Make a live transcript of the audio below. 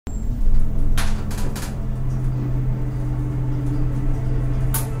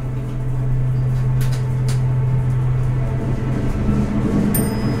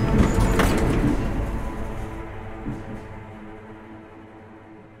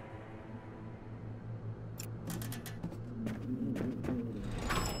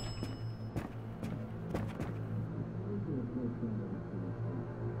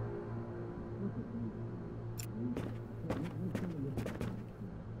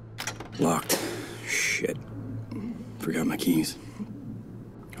Locked. Shit. Forgot my keys.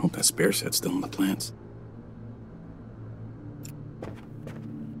 Hope that spare set's still in the plants.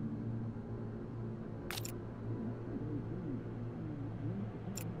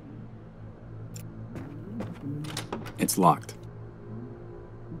 It's locked.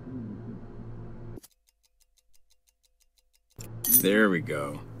 There we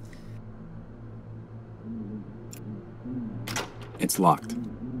go. It's locked.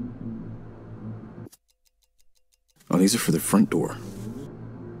 Oh, these are for the front door.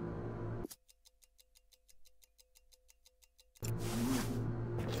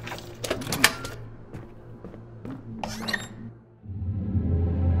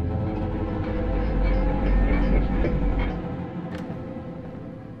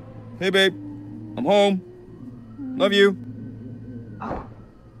 Hey, babe. I'm home. Love you. Oh,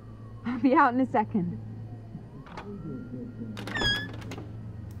 I'll be out in a second.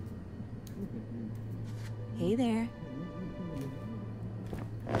 Hey there.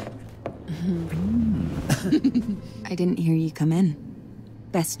 I didn't hear you come in.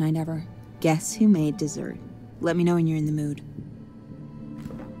 Best night ever. Guess who made dessert? Let me know when you're in the mood.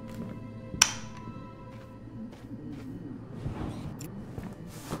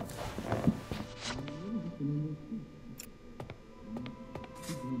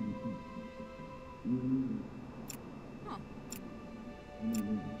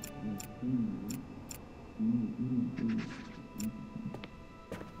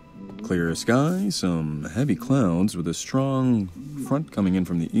 Clear sky, some heavy clouds with a strong front coming in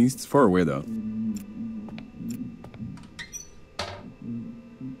from the east. It's far away, though.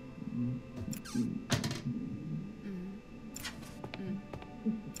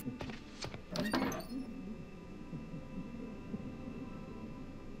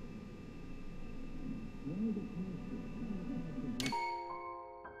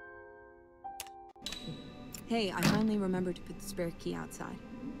 Hey, I finally remembered to put the spare key outside.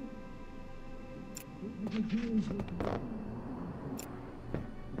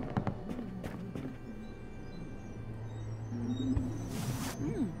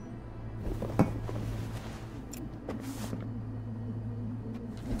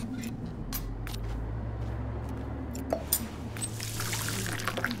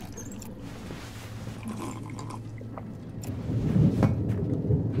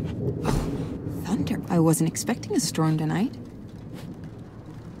 Thunder. I wasn't expecting a storm tonight.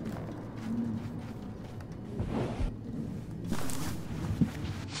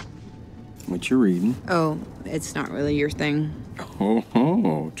 What you reading? Oh, it's not really your thing.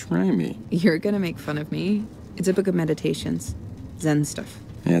 Oh, try me. You're gonna make fun of me. It's a book of meditations. Zen stuff.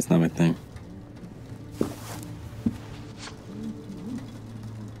 Yeah, it's not my thing.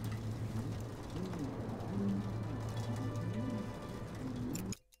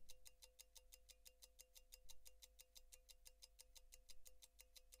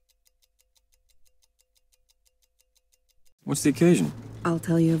 What's the occasion? I'll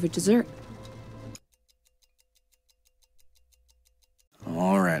tell you over dessert.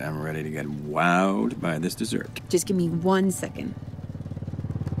 All right, I'm ready to get wowed by this dessert. Just give me 1 second.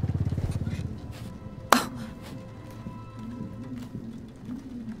 Oh.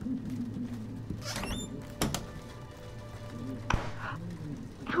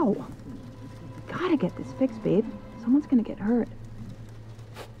 Ow. Gotta get this fixed, babe. Someone's gonna get hurt.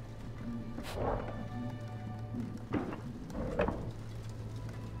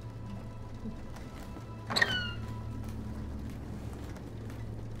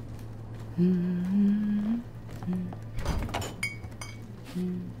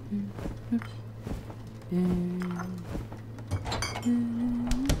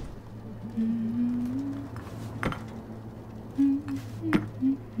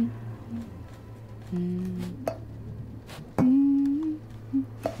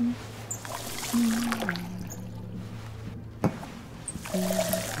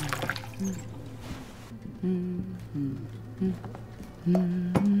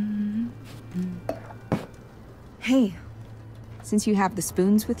 Hey, since you have the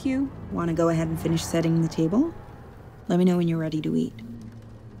spoons with you, want to go ahead and finish setting the table? Let me know when you're ready to eat.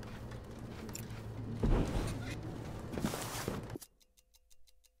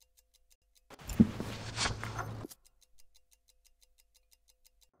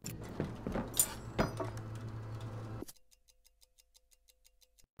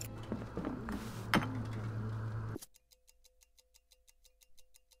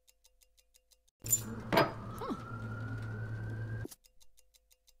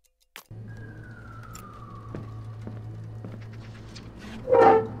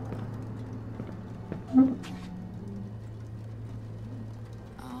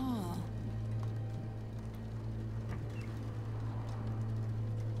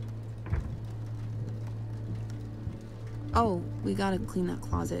 Oh, we gotta clean that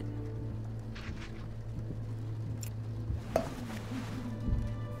closet.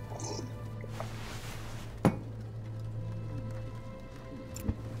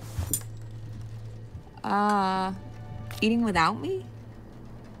 Eating without me?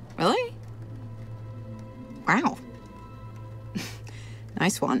 Really? Wow.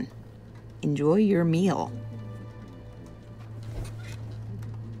 Nice one. Enjoy your meal.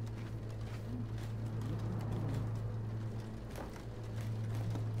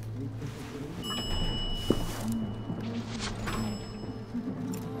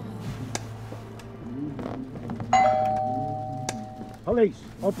 Police,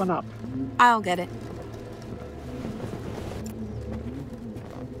 open up. I'll get it.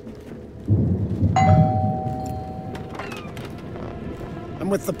 I'm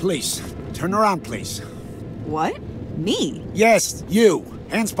with the police. Turn around, please. What? Me? Yes, you.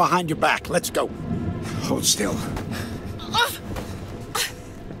 Hands behind your back. Let's go. Hold still.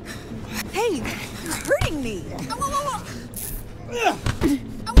 Hey, you're hurting me.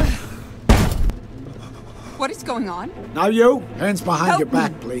 What is going on? Now you. Hands behind Help your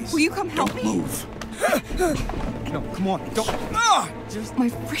back, me. please. Will you come help me? Move. No, come on, don't. Just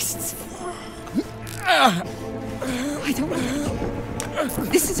my wrists. I don't.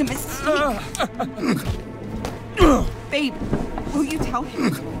 This is a mistake. Babe, will you tell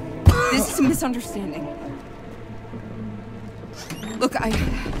him? This is a misunderstanding. Look,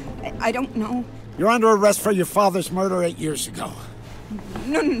 I don't know. You're under arrest for your father's murder 8 years ago.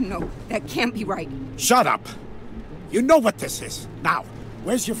 No. That can't be right. Shut up. You know what this is. Now,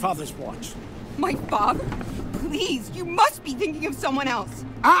 where's your father's watch? My father? Please, you must be thinking of someone else.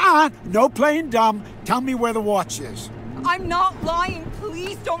 No playing dumb. Tell me where the watch is. I'm not lying.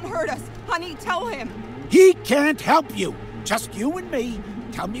 Please don't hurt us. Honey, tell him. He can't help you. Just you and me.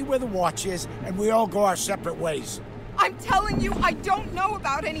 Tell me where the watch is, and we all go our separate ways. I'm telling you, I don't know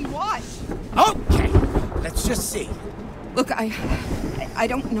about any watch. Okay, let's just see. Look, I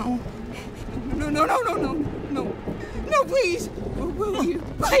don't know. No, please. Will you?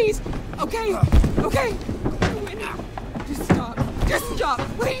 Please. Okay. Just stop,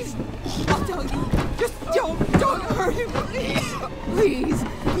 please. I'll tell you. Just don't hurt him, please.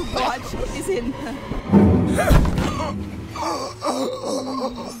 The watch is in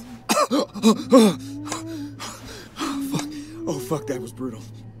Oh, fuck, that was brutal.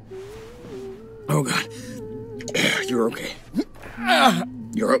 Oh, God. You're okay.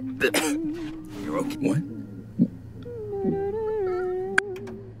 You're okay. What?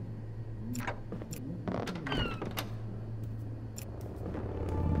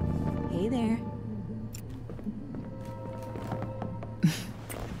 Hey there.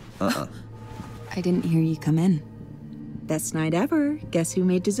 I didn't hear you come in. Best night ever. Guess who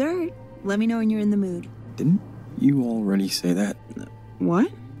made dessert? Let me know when you're in the mood. Didn't you already say that?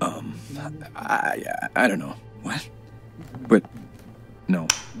 What? I don't know. What? But, no.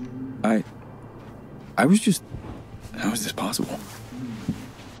 I was just... How is this possible?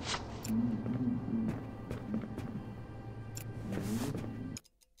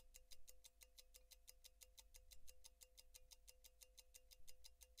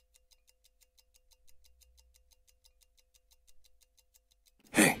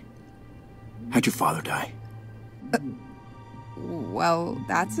 Hey, how'd your father die? Well,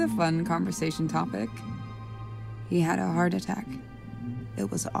 that's a fun conversation topic. He had a heart attack.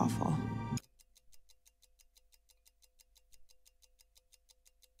 It was awful.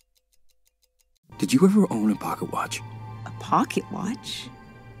 Did you ever own a pocket watch? A pocket watch?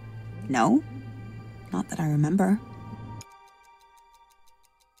 No. Not that I remember.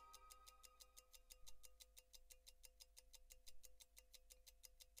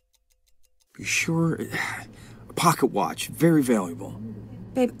 You sure? A pocket watch, very valuable.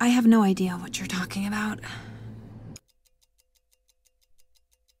 Babe, I have no idea what you're talking about.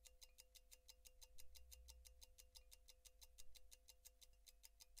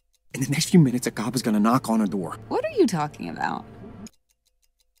 In the next few minutes, a cop is gonna knock on a door. What are you talking about?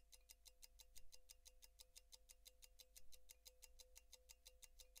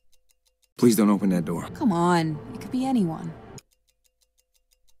 Please don't open that door. Come on, it could be anyone.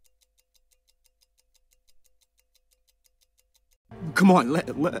 Come on,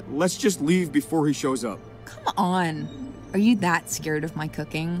 let's just leave before he shows up. Come on. Are you that scared of my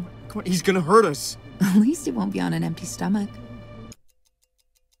cooking? Come on, he's gonna hurt us. At least it won't be on an empty stomach.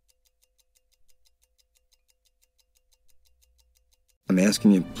 I'm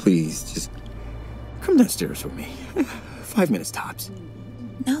asking you, please, just come downstairs with me. 5 minutes tops.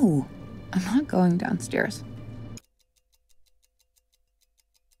 No, I'm not going downstairs.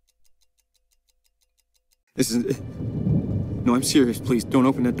 This is... No, I'm serious. Please, don't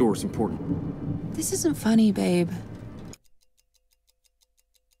open that door. It's important. This isn't funny, babe.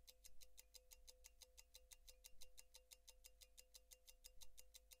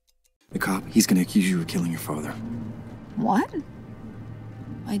 The cop, he's gonna accuse you of killing your father. What?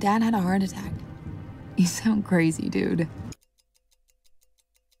 My dad had a heart attack. You sound crazy, dude.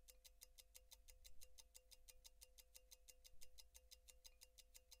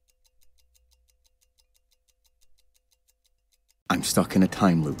 I'm stuck in a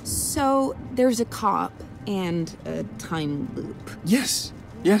time loop. So, there's a cop and a time loop. Yes.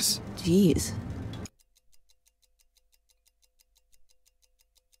 Yes. Jeez.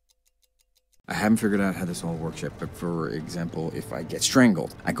 I haven't figured out how this all works yet, but for example, if I get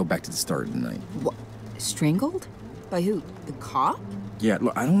strangled, I go back to the start of the night. What? Strangled? By who? The cop? Yeah,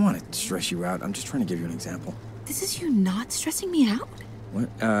 look, I don't want to stress you out. I'm just trying to give you an example. This is you not stressing me out? What?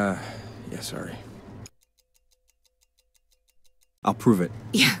 Yeah, sorry. I'll prove it.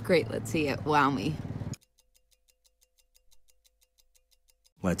 Yeah, great. Let's see it. Wow me.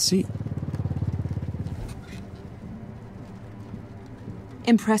 Let's see.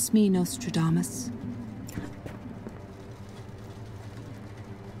 Impress me, Nostradamus.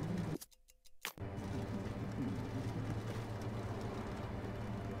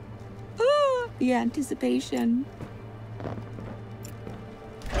 The anticipation.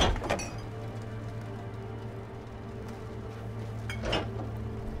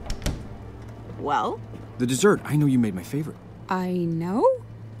 Well? The dessert. I know you made my favorite. I know?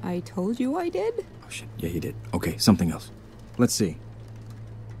 I told you I did? Oh, shit. Yeah, you did. Okay, something else. Let's see.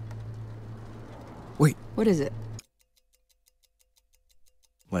 Wait. What is it?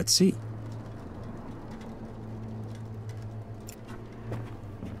 Let's see.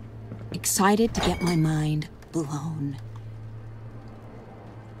 Excited to get my mind blown.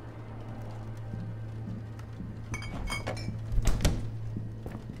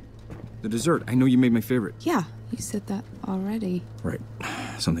 The dessert. I know you made my favorite. Yeah, you said that already. Right.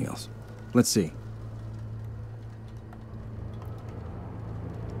 Something else. Let's see.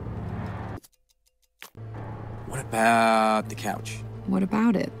 What about the couch? What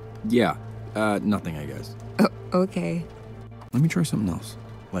about it? Yeah. Nothing, I guess. Oh, okay. Let me try something else.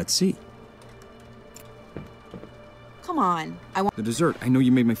 Let's see. Come on. I want... The dessert. I know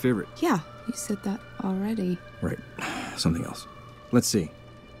you made my favorite. Yeah, you said that already. Right. Something else. Let's see.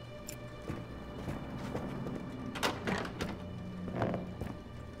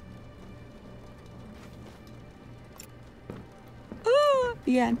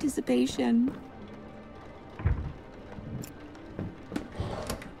 The anticipation.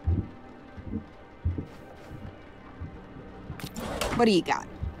 What do you got?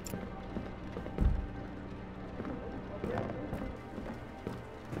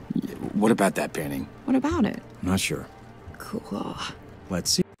 What about that painting? What about it? I'm not sure. Cool. Let's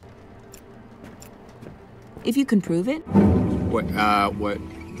see. If you can prove it. What?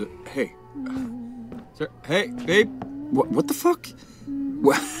 Hey. Sir, hey, babe. What the fuck?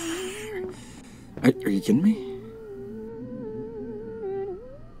 What? Are you kidding me?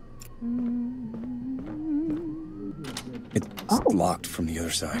 It's locked from the other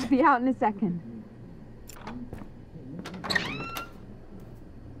side. I'll be out in a second.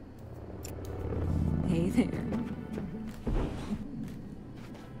 Hey there.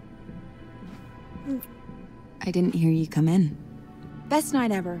 I didn't hear you come in. Best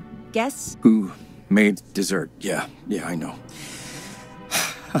night ever. Guess? Who made dessert? Yeah, I know.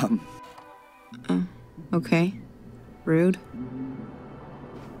 Okay. Rude.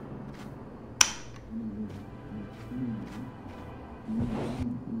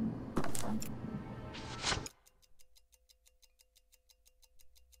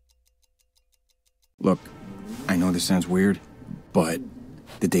 Look, I know this sounds weird, but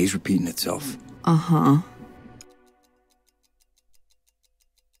the day's repeating itself. Uh-huh.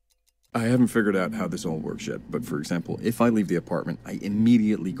 I haven't figured out how this all works yet, but for example, if I leave the apartment, I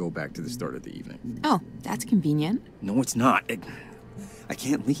immediately go back to the start of the evening. Oh, that's convenient. No, it's not. I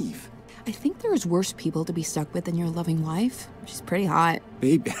can't leave. I think there's worse people to be stuck with than your loving wife. She's pretty hot.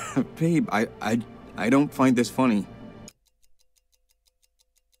 Babe, I don't find this funny.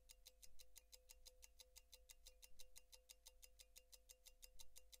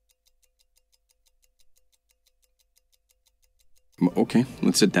 Okay,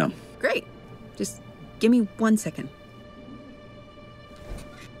 let's sit down. Great. Just give me 1 second.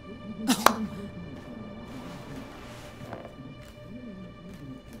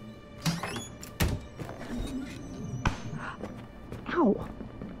 Ow.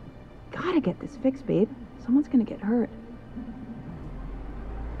 Gotta get this fixed, babe. Someone's gonna get hurt.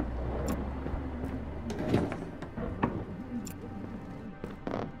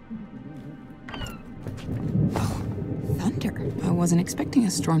 wasn't expecting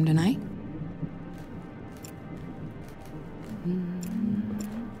a storm tonight.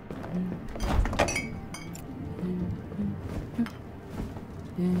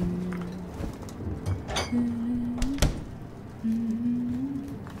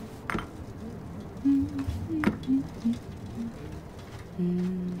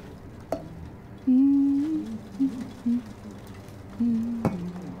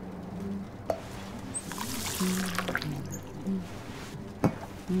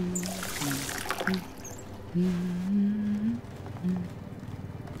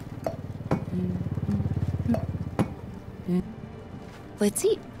 Let's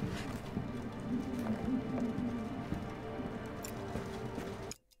eat.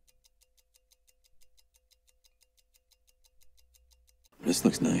 This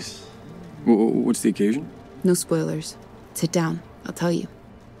looks nice. What's the occasion? No spoilers. Sit down. I'll tell you.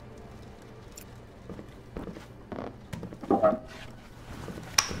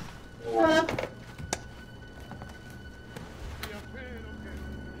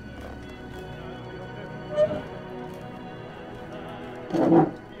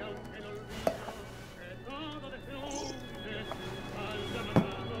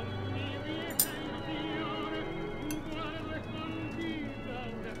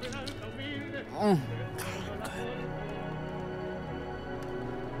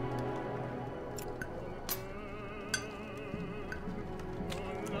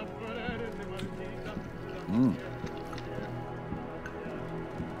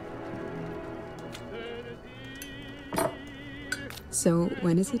 So,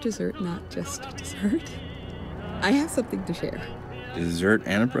 when is a dessert not just a dessert? I have something to share. Dessert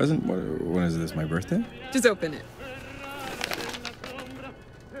and a present? When is this, my birthday? Just open it.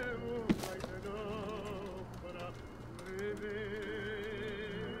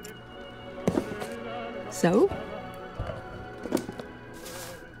 So?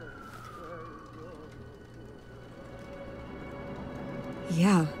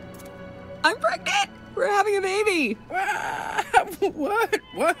 Yeah. I'm pregnant! We're having a baby! What?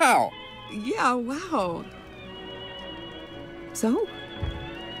 Wow! Yeah, wow. So?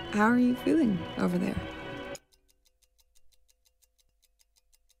 How are you feeling over there?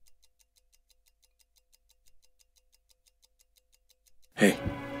 Hey.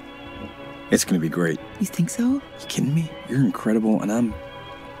 It's gonna be great. You think so? You kidding me? You're incredible, and I'm,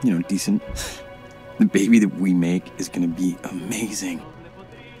 decent. The baby that we make is gonna be amazing.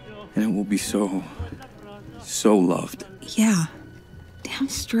 And it will be so loved. Yeah. Damn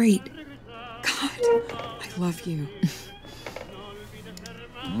straight. God, I love you.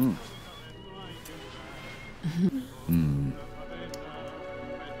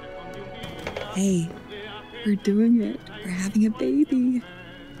 Hey, we're doing it. We're having a baby.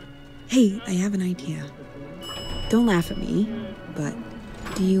 Hey, I have an idea. Don't laugh at me, but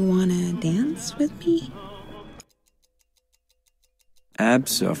do you want to dance with me? Yeah,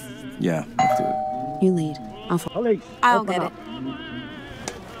 let's do it. You lead. I'll follow. Police, I'll open get up. it.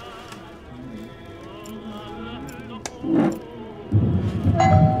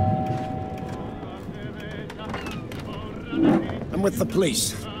 I'm with the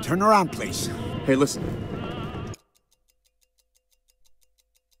police. Turn around, please. Hey, listen.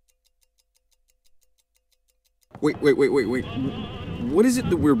 Wait. What is it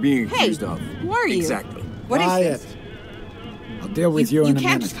that we're being accused of? Who are you? Exactly. What is Quiet. this? I'll deal with you in a can't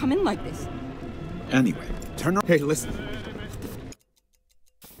minute. just come in like this. Anyway, turn around. Hey, listen.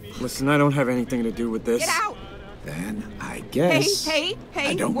 Listen, I don't have anything to do with this. Get out! Then I guess. Hey,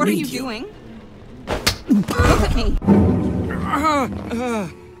 I don't what are you need you. doing? Look at me.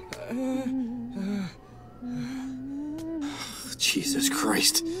 Jesus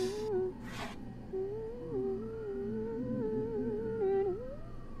Christ.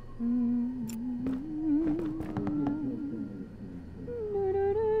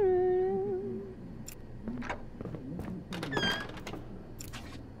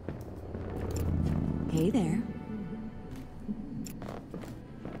 Hey there.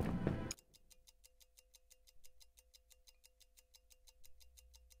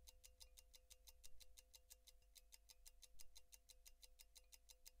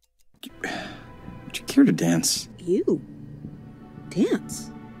 Would you care to dance? You?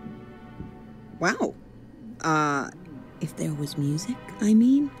 Dance? Wow. If there was music,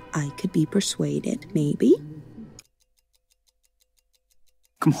 I could be persuaded, maybe.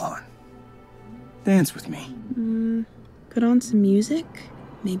 Come on. Dance with me. Put on some music,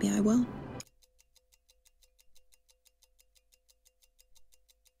 maybe I will.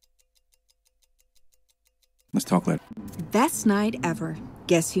 Let's talk later. Best night ever.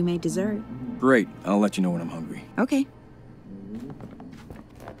 Guess who made dessert? Great. I'll let you know when I'm hungry. Okay.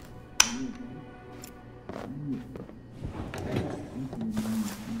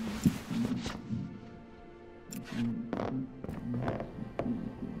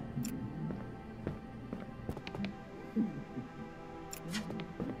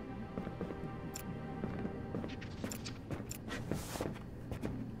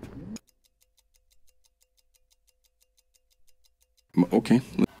 Okay.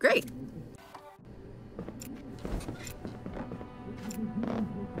 Great.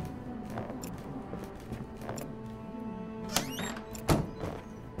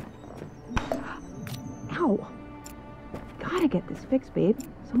 Ow. Gotta get this fixed, babe.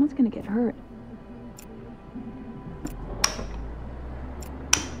 Someone's gonna get hurt.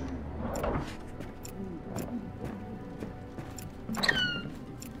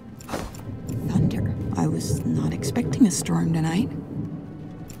 Thunder. I was not expecting a storm tonight.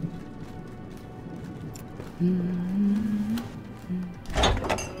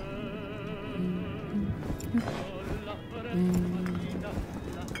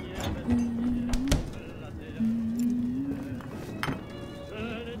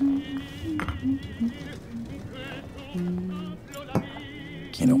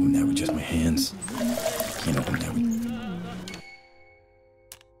 Can't open that with just my hands. Can't open that with...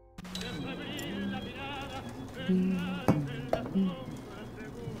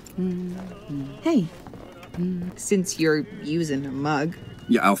 Hey, since you're using a mug.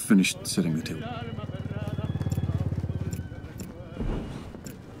 Yeah, I'll finish setting the table.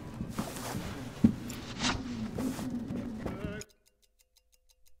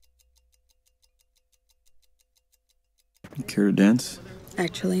 You care to dance?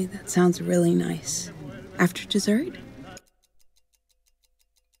 Actually, that sounds really nice. After dessert?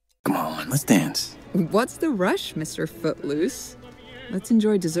 Come on, let's dance. What's the rush, Mr. Footloose? Let's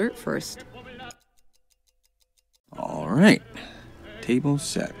enjoy dessert first. All right. Table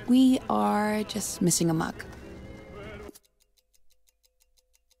set. We are just missing a mug.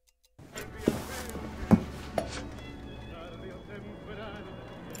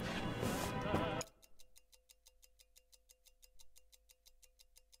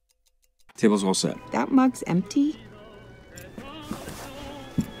 Table's all set. That mug's empty?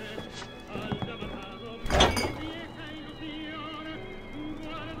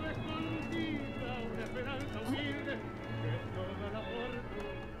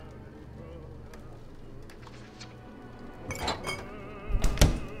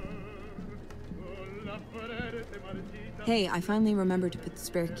 Hey, I finally remembered to put the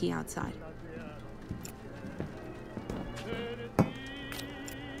spare key outside.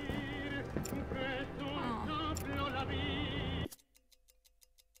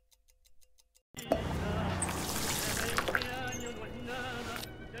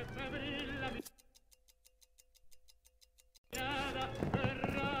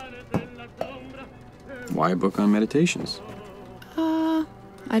 Why a book on meditations?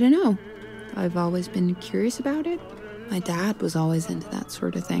 I don't know. I've always been curious about it. My dad was always into that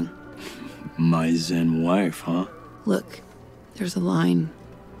sort of thing. My Zen wife, huh? Look, there's a line.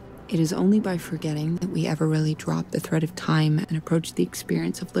 It is only by forgetting that we ever really drop the thread of time and approach the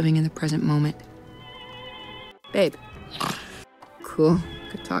experience of living in the present moment. Babe. Cool.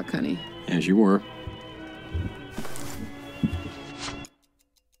 Good talk, honey. As you were.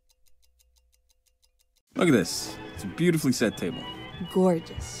 Look at this. It's a beautifully set table.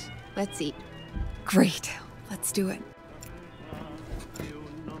 Gorgeous. Let's eat. Great. Let's do it.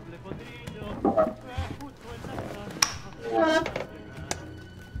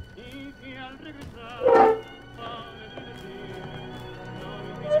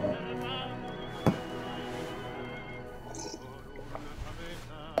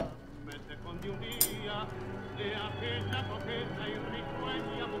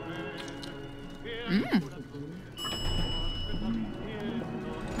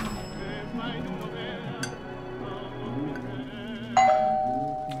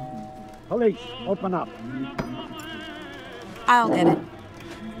 Police, open up. I'll get it.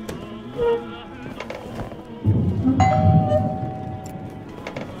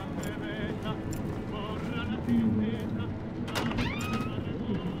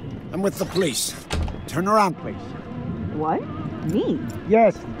 I'm with the police. Turn around, please. What? Me?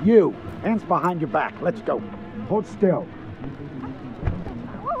 Yes, you. Hands behind your back. Let's go. Hold still.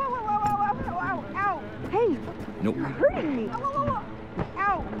 Ow! Hey! Nope. You're hurting me!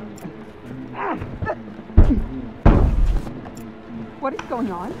 Ow! What is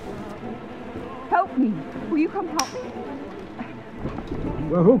going on? Help me! Will you come help me?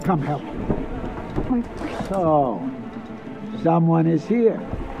 Well, who come help you? My friend. So, someone is here.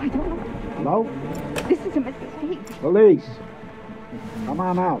 I don't know. Hello? This is a mistake. Police. Come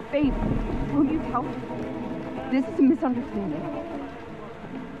on out. Babe, will you tell me? This is a misunderstanding.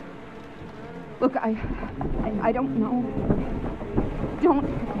 Look, I don't know. Don't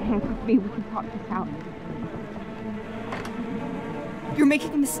handcuff me. We can talk this out. You're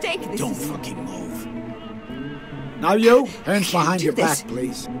making a mistake. Don't fucking move. Now you, hands behind your back,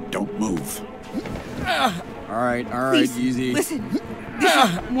 please. Don't move. All right, Please, easy. Listen, This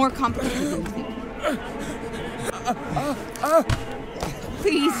is more complicated than you think.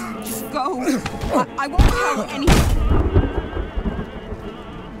 Please, just go. I won't tell anyone.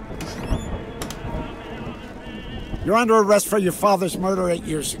 You're under arrest for your father's murder 8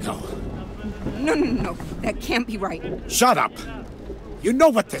 years ago. No. That can't be right. Shut up. You know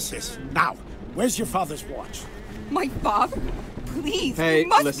what this is. Now, where's your father's watch? My father? Please, Hey, you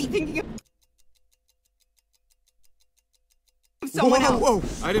must listen. be thinking of someone else. Whoa!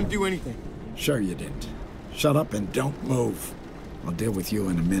 I didn't do anything. Sure you didn't. Shut up and don't move. I'll deal with you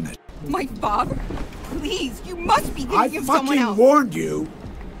in a minute. My father? Please, you must be thinking of someone I else. fucking warned you.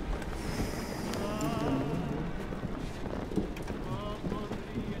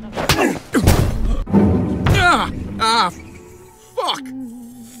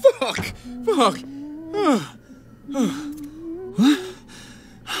 Fuck!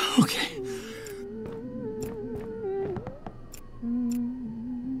 Okay.